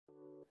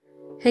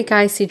Hey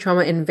guys,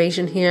 C-Drama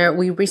Invasion here.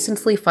 We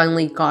recently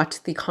finally got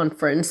the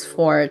conference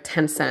for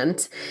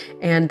Tencent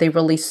and they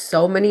released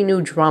so many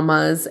new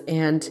dramas,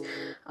 and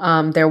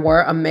there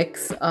were a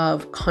mix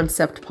of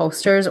concept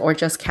posters or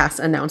just cast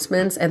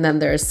announcements, and then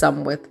there's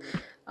some with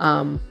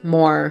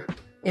more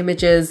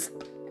images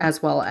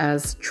as well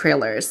as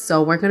trailers.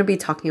 So we're going to be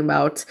talking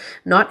about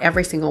not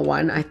every single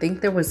one. I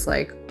think there was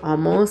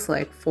almost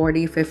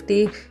 40,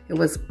 50. It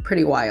was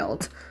pretty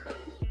wild.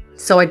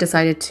 So I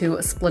decided to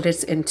split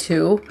it in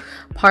two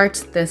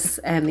parts, this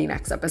and the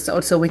next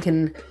episode, so we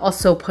can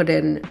also put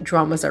in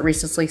dramas that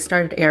recently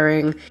started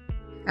airing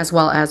as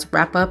well as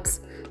wrap-ups.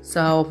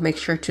 So make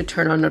sure to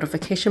turn on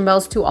notification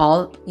bells to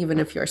all, even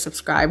if you're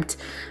subscribed.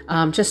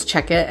 Just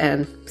check it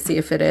and see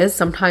if it is.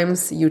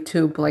 Sometimes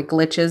YouTube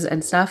glitches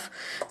and stuff,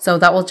 so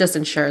that will just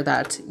ensure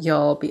that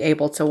you'll be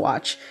able to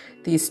watch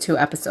these two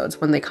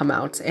episodes when they come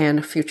out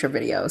and future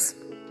videos.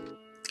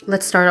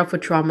 Let's start off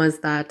with dramas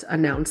that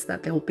announced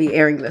that they'll be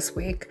airing this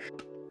week.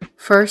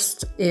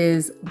 First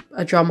is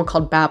a drama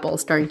called Babel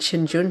starring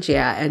Junjie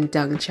and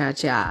Deng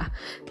Jiajia.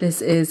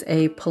 This is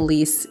a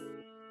police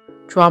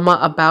drama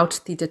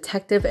about the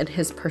detective and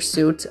his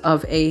pursuit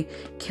of a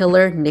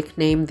killer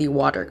nicknamed the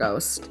Water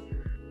Ghost.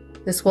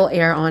 This will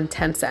air on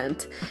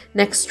Tencent.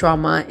 Next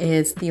drama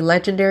is The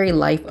Legendary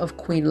Life of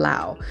Queen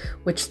Lao,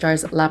 which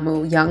stars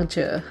Lamu, Huang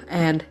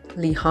and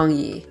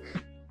Hongyi.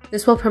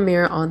 This will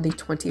premiere on the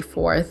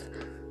 24th.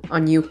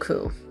 On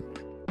Youku.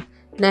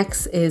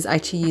 Next is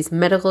iQIYI's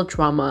medical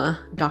drama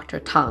Dr.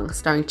 Tang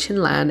starring Qin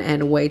Lan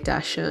and Wei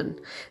Daxun.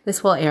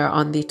 This will air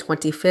on the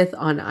 25th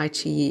on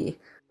iQIYI.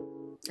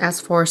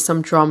 As for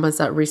some dramas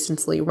that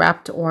recently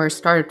wrapped or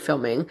started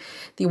filming,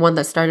 the one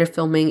that started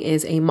filming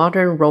is a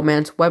modern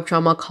romance web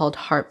drama called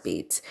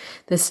Heartbeat.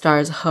 This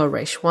stars He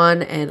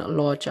Ruixian and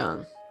Luo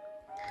Zheng.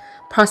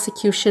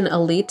 Prosecution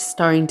Elite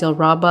starring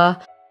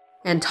Dilireba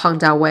and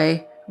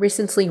Dawei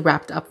recently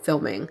wrapped up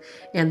filming,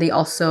 and they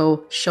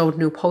also showed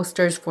new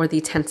posters for the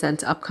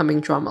Tencent upcoming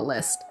drama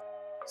list.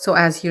 So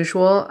as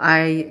usual,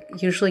 I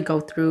usually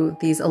go through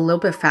these a little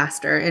bit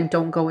faster and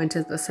don't go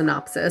into the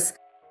synopsis,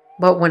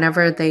 but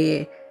whenever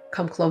they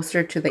come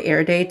closer to the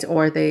air date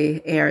or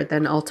they air,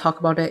 then I'll talk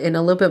about it in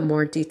a little bit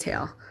more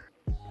detail.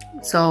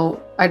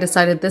 So I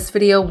decided this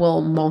video will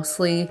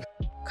mostly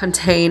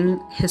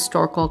contain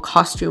historical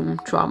costume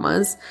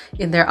dramas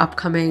in their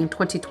upcoming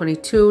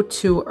 2022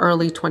 to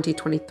early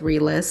 2023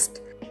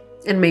 list.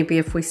 And maybe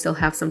if we still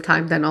have some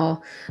time, then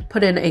I'll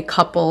put in a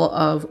couple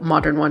of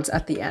modern ones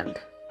at the end.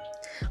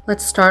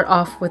 Let's start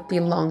off with The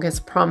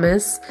Longest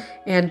Promise,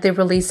 and they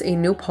released a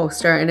new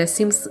poster and it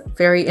seems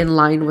very in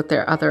line with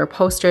their other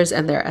posters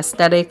and their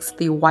aesthetics,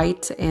 the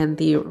white and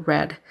the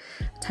red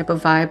type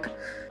of vibe.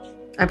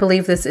 I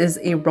believe this is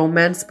a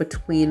romance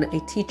between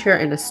a teacher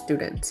and a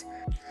student.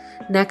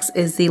 Next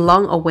is the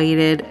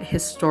long-awaited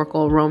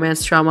historical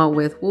romance drama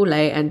with Wu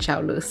Lei and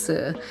Zhao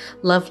Lusi,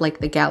 Love Like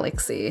the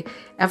Galaxy.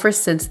 Ever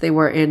since they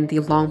were in the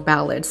long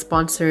ballad,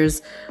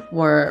 sponsors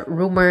were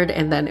rumored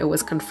and then it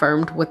was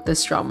confirmed with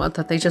this drama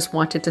that they just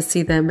wanted to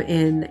see them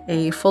in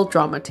a full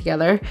drama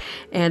together.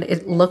 And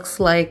it looks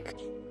like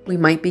we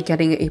might be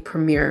getting a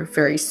premiere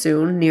very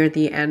soon, near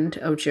the end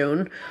of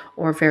June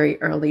or very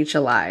early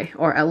July,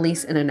 or at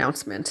least an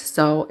announcement.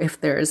 So if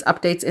there's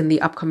updates in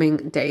the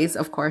upcoming days,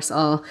 of course,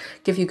 I'll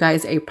give you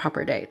guys a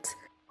proper date.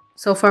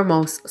 So far,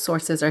 most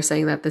sources are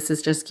saying that this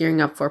is just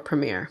gearing up for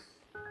premiere.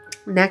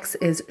 Next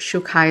is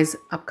Xu Kai's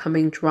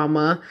upcoming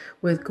drama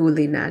with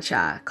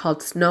Gulinazha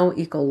called Snow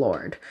Eagle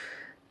Lord.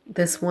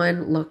 This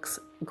one looks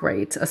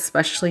great,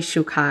 especially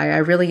Xu Kai. I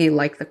really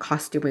like the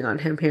costuming on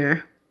him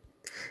here.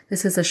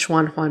 This is a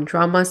Xuan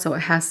drama, so it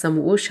has some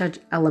wuxia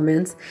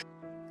elements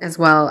as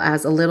well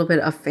as a little bit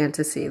of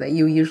fantasy that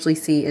you usually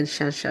see in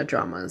Shansha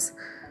dramas.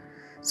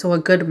 So a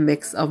good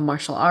mix of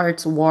martial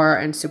arts, war,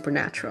 and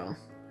supernatural.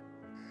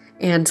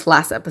 And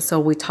last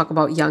episode, we talk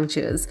about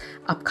Yangzi's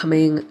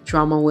upcoming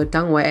drama with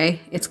Dawei.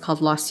 It's called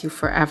Lost You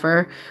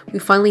Forever. We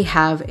finally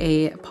have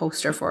a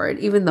poster for it,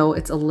 even though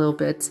it's a little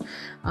bit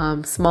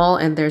small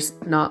and there's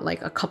not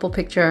a couple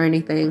picture or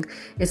anything.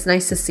 It's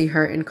nice to see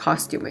her in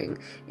costuming.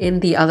 In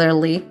the other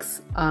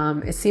leaks,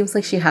 it seems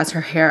like she has her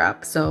hair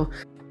up, so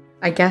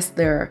I guess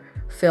they're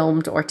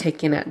filmed or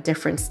taken at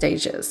different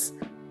stages.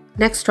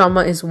 Next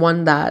drama is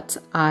one that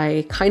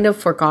I kind of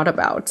forgot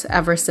about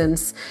ever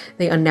since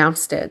they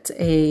announced it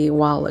a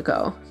while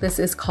ago. This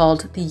is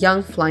called The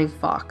Young Flying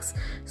Fox,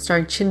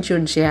 starring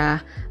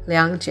Junjie,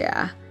 Liang,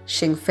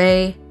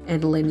 Xingfei,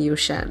 and Lin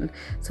Yushen.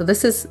 So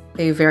this is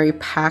a very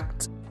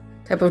packed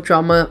type of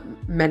drama,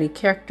 many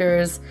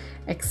characters,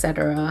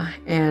 etc.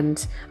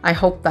 And I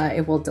hope that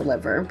it will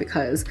deliver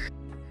because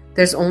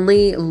there's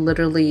only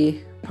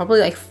literally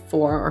probably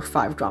 4 or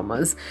 5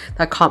 dramas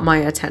that caught my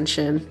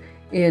attention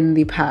in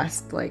the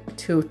past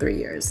 2-3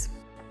 years.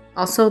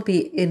 Also be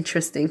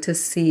interesting to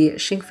see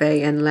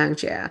Xingfei and Liang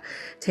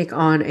take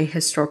on a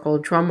historical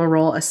drama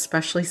role,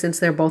 especially since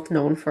they're both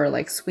known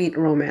for sweet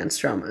romance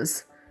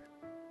dramas.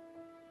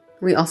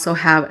 We also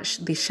have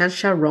the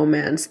Shansha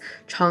romance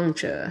Chong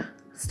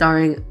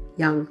starring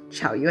young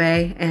Cao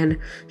Enqi and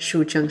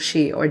Shu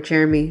Zhengxi or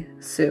Jeremy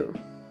Su.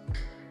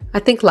 I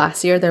think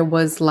last year there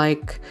was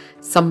like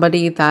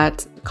somebody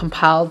that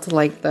compiled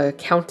like the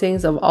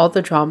countings of all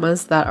the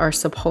dramas that are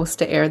supposed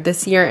to air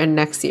this year and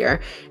next year,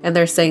 and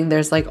they're saying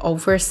there's like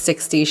over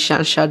 60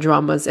 Shansha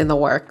dramas in the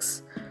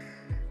works.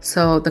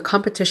 So the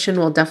competition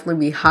will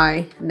definitely be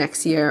high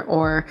next year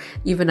or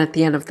even at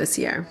the end of this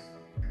year.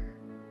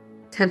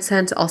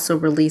 Tencent also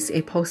released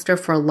a poster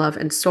for Love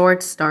and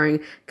Sword starring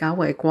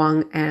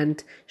Dawei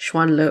and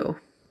Xuan Lu.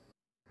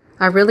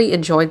 I really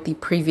enjoyed the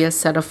previous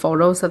set of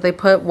photos that they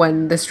put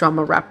when this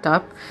drama wrapped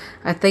up.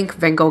 I think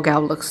Van Gogh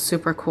Gao looks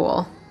super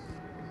cool.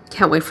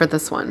 Can't wait for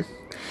this one.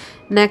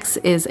 Next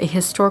is a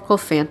historical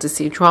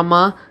fantasy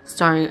drama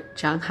starring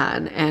Zhang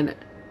Han and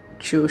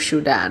Zhu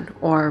Shudan,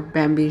 or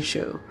Bambi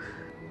Zhu.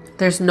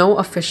 There's no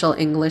official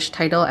English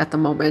title at the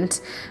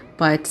moment,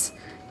 but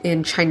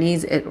in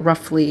Chinese it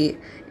roughly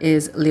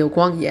is Liu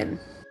Guangyan.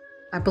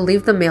 I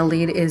believe the male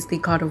lead is the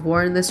god of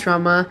war in this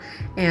drama,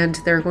 and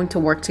they're going to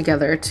work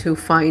together to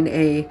find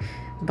a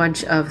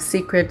bunch of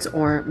secrets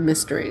or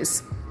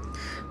mysteries.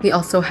 We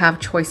also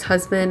have Choice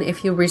Husband.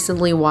 If you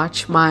recently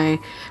watched my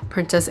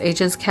Princess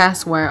Agents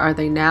cast, Where Are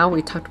They Now?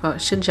 We talked about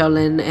Xin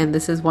Zhaolin, and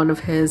this is one of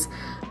his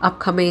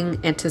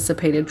upcoming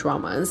anticipated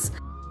dramas.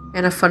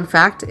 And a fun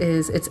fact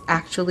is it's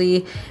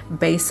actually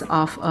based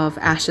off of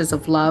Ashes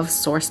of Love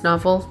source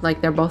novel.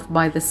 Like, they're both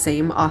by the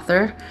same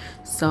author,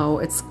 so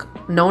it's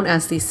known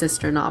as the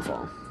sister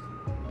novel.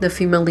 The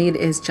female lead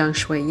is Zhang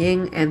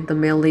Shuiying, and the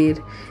male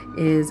lead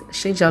is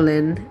Xin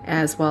Zhaolin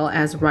as well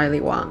as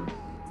Riley Wang.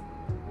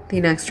 The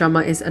next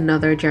drama is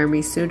another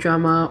Jeremy Su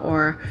drama,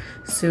 or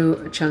Su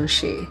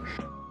Zhengxi.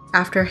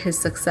 After his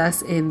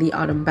success in The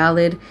Autumn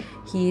Ballad,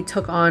 he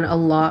took on a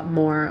lot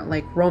more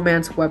like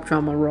romance web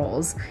drama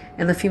roles,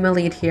 and the female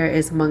lead here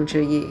is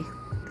Meng.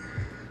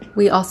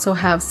 We also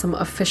have some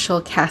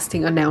official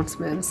casting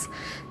announcements.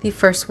 The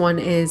first one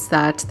is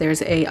that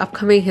there's a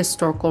upcoming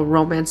historical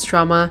romance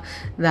drama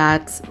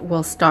that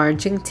will star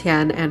Jing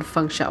Tian and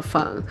Feng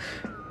Xiaofeng.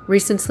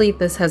 Recently,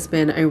 this has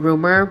been a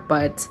rumor,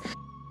 but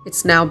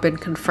it's now been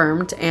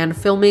confirmed, and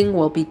filming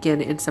will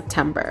begin in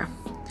September.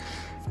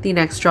 The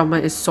next drama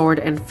is Sword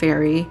and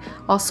Fairy,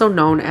 also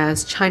known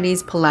as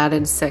Chinese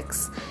Paladin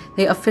 6.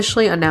 They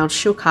officially announced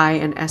Xu Kai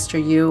and Esther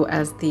Yu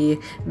as the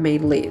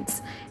main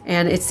leads,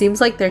 and it seems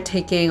like they're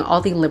taking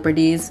all the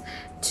liberties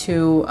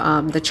to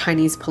the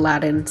Chinese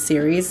Paladin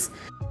series.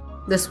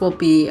 This will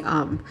be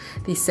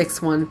the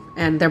sixth one,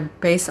 and they're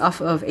based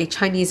off of a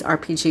Chinese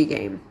RPG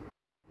game.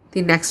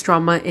 The next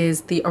drama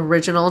is the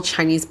original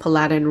Chinese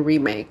Paladin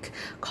remake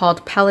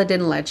called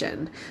Paladin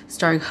Legend,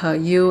 starring He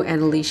Yu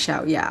and Li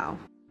Xiaoyao.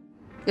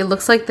 It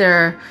looks like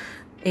they're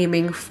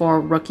aiming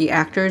for rookie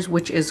actors,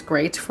 which is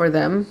great for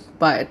them,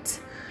 but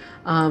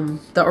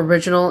the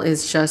original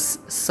is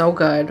just so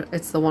good.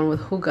 It's the one with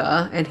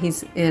Huga, and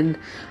he's in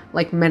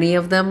like many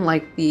of them,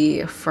 like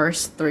the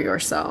first 3 or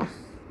so,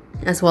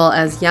 as well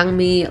as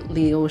Yangmi,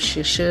 Liu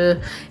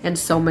Shishi, and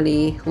so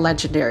many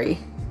legendary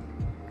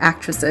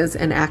actresses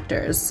and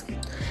actors.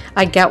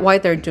 I get why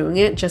they're doing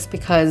it, just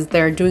because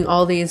they're doing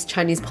all these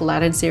Chinese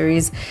Paladin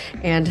series,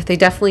 and they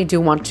definitely do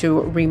want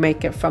to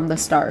remake it from the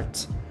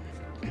start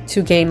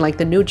to gain like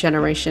the new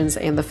generations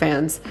and the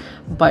fans,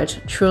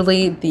 but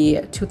truly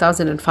the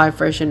 2005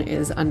 version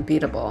is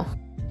unbeatable.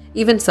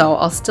 Even so,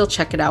 I'll still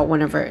check it out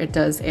whenever it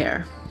does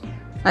air.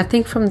 I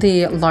think from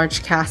the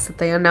large cast that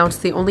they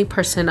announced, the only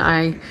person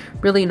I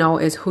really know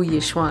is Hu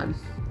Yixuan,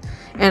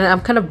 and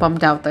I'm kind of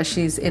bummed out that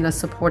she's in a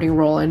supporting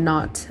role and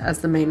not as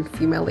the main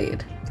female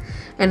lead.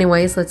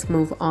 Anyways, let's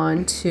move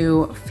on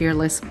to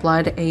Fearless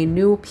Blood, a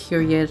new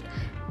period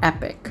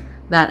epic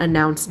that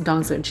announced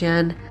Dong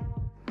Zijian,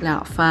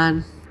 Liao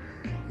Fan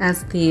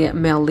as the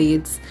male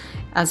leads,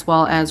 as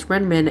well as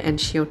Renmin and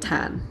Xiu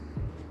Tan.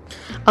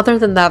 Other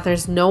than that,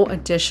 there's no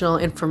additional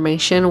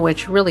information,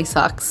 which really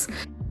sucks.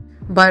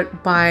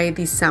 But by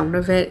the sound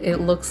of it, it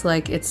looks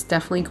like it's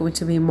definitely going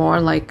to be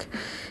more like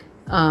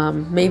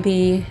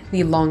maybe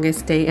The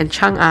Longest Day in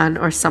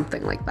Chang'an or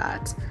something like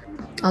that.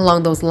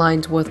 Along those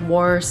lines, with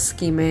war,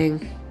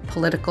 scheming,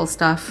 political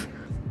stuff,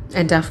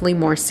 and definitely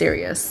more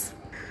serious.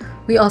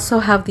 We also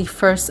have the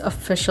first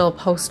official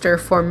poster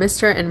for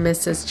Mr. and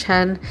Mrs.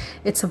 Chen.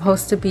 It's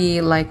supposed to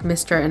be like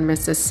Mr. and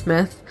Mrs.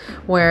 Smith,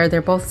 where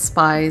they're both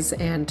spies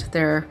and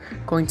they're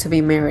going to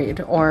be married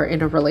or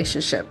in a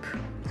relationship.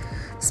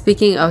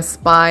 Speaking of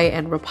spy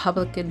and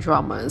Republican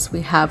dramas,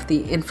 we have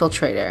The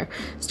Infiltrator,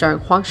 starring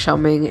Huang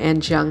Xiaoming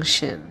and Jiang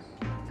Xin.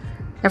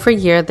 Every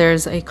year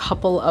there's a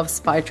couple of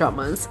spy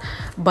dramas,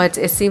 but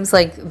it seems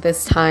like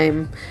this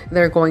time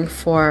they're going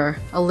for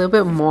a little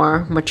bit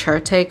more mature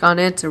take on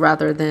it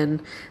rather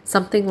than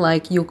something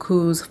like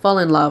Youku's Fall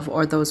in Love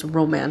or those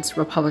romance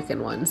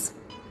Republican ones.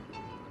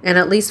 And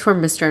at least for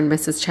Mr. and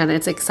Mrs. Chen,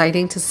 it's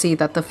exciting to see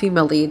that the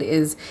female lead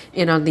is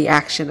in on the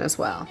action as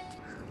well.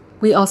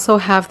 We also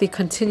have the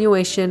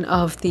continuation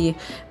of the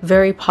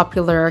very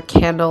popular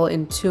Candle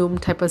in Tomb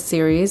type of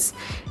series,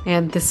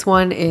 and this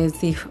one is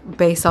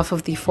based off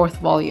of the 4th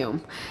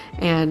volume,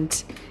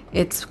 and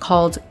It's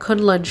called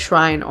Qin Lan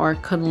Shrine or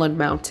Qin Lan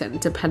Mountain,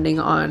 depending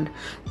on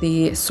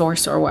the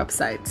source or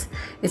website.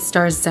 It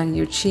stars Zhang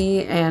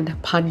Yuqi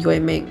and Pan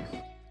Yueming.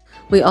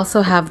 We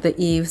also have The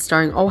Eve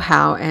starring Oh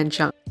Hao and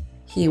Zhang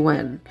He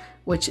Wen,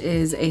 which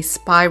is a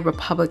spy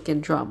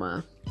Republican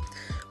drama.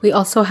 We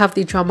also have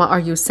the drama Are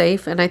You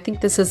Safe? And I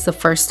think this is the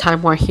first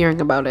time we're hearing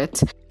about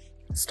it,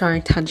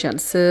 starring Tan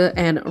Jiansi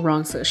and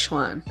Rong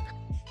Zixuan.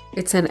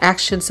 It's an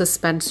action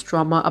suspense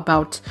drama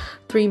about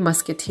 3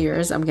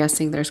 musketeers. I'm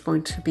guessing there's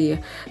going to be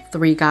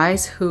 3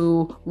 guys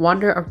who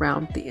wander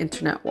around the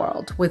internet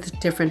world with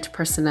different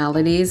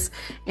personalities,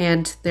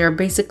 and they're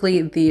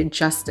basically the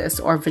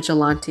justice or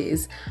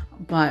vigilantes,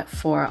 but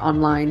for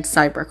online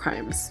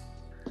cybercrimes.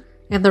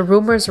 And the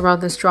rumors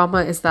around this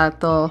drama is that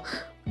they'll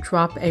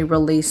drop a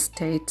release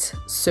date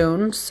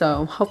soon,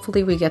 so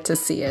hopefully we get to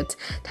see it.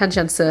 Tan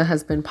Jiansi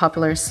has been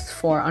popular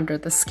for Under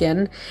the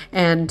Skin,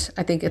 and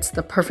I think it's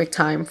the perfect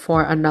time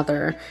for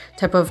another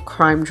type of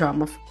crime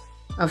drama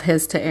of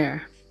his to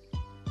air.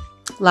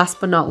 Last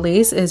but not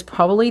least is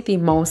probably the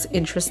most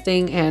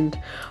interesting and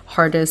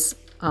hardest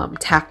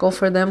tackle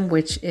for them,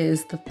 which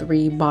is The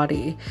Three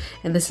Body,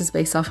 and this is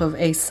based off of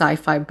a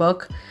sci-fi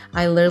book.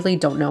 I literally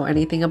don't know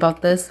anything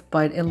about this,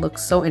 but it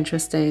looks so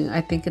interesting. I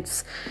think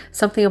it's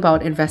something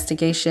about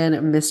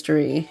investigation,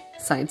 mystery,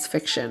 science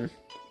fiction,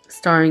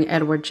 starring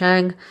Edward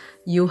Zhang,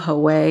 Yu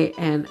Hewei,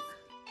 and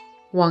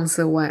Wang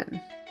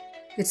Ziwen.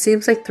 It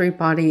seems like Three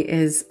Body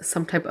is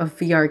some type of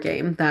VR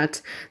game that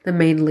the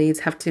main leads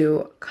have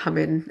to come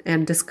in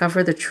and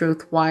discover the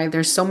truth why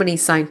there's so many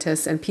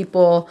scientists and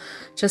people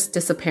just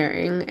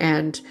disappearing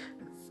and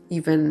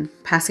even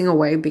passing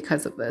away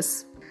because of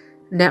this.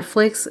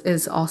 Netflix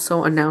is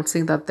also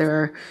announcing that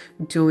they're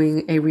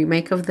doing a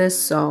remake of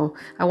this, so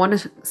I want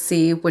to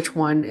see which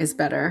one is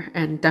better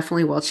and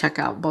definitely will check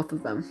out both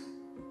of them.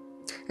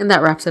 And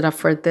that wraps it up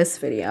for this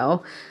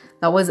video.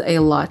 That was a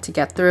lot to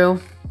get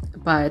through,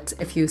 but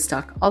if you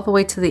stuck all the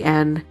way to the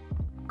end,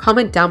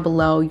 comment down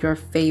below your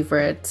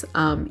favorite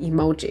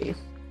emoji.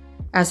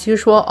 As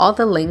usual, all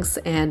the links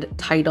and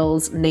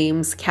titles,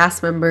 names,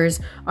 cast members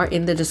are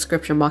in the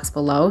description box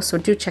below, so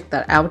do check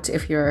that out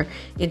if you're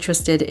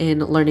interested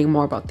in learning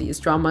more about these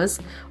dramas,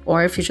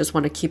 or if you just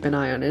want to keep an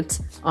eye on it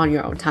on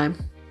your own time.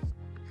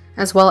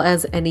 As well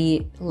as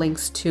any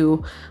links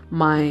to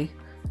my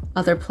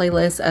other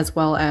playlists, as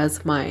well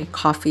as my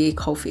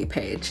Ko-fi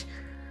page,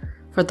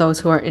 for those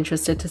who are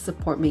interested to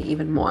support me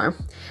even more.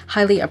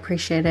 Highly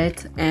appreciate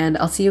it, and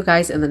I'll see you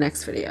guys in the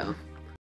next video.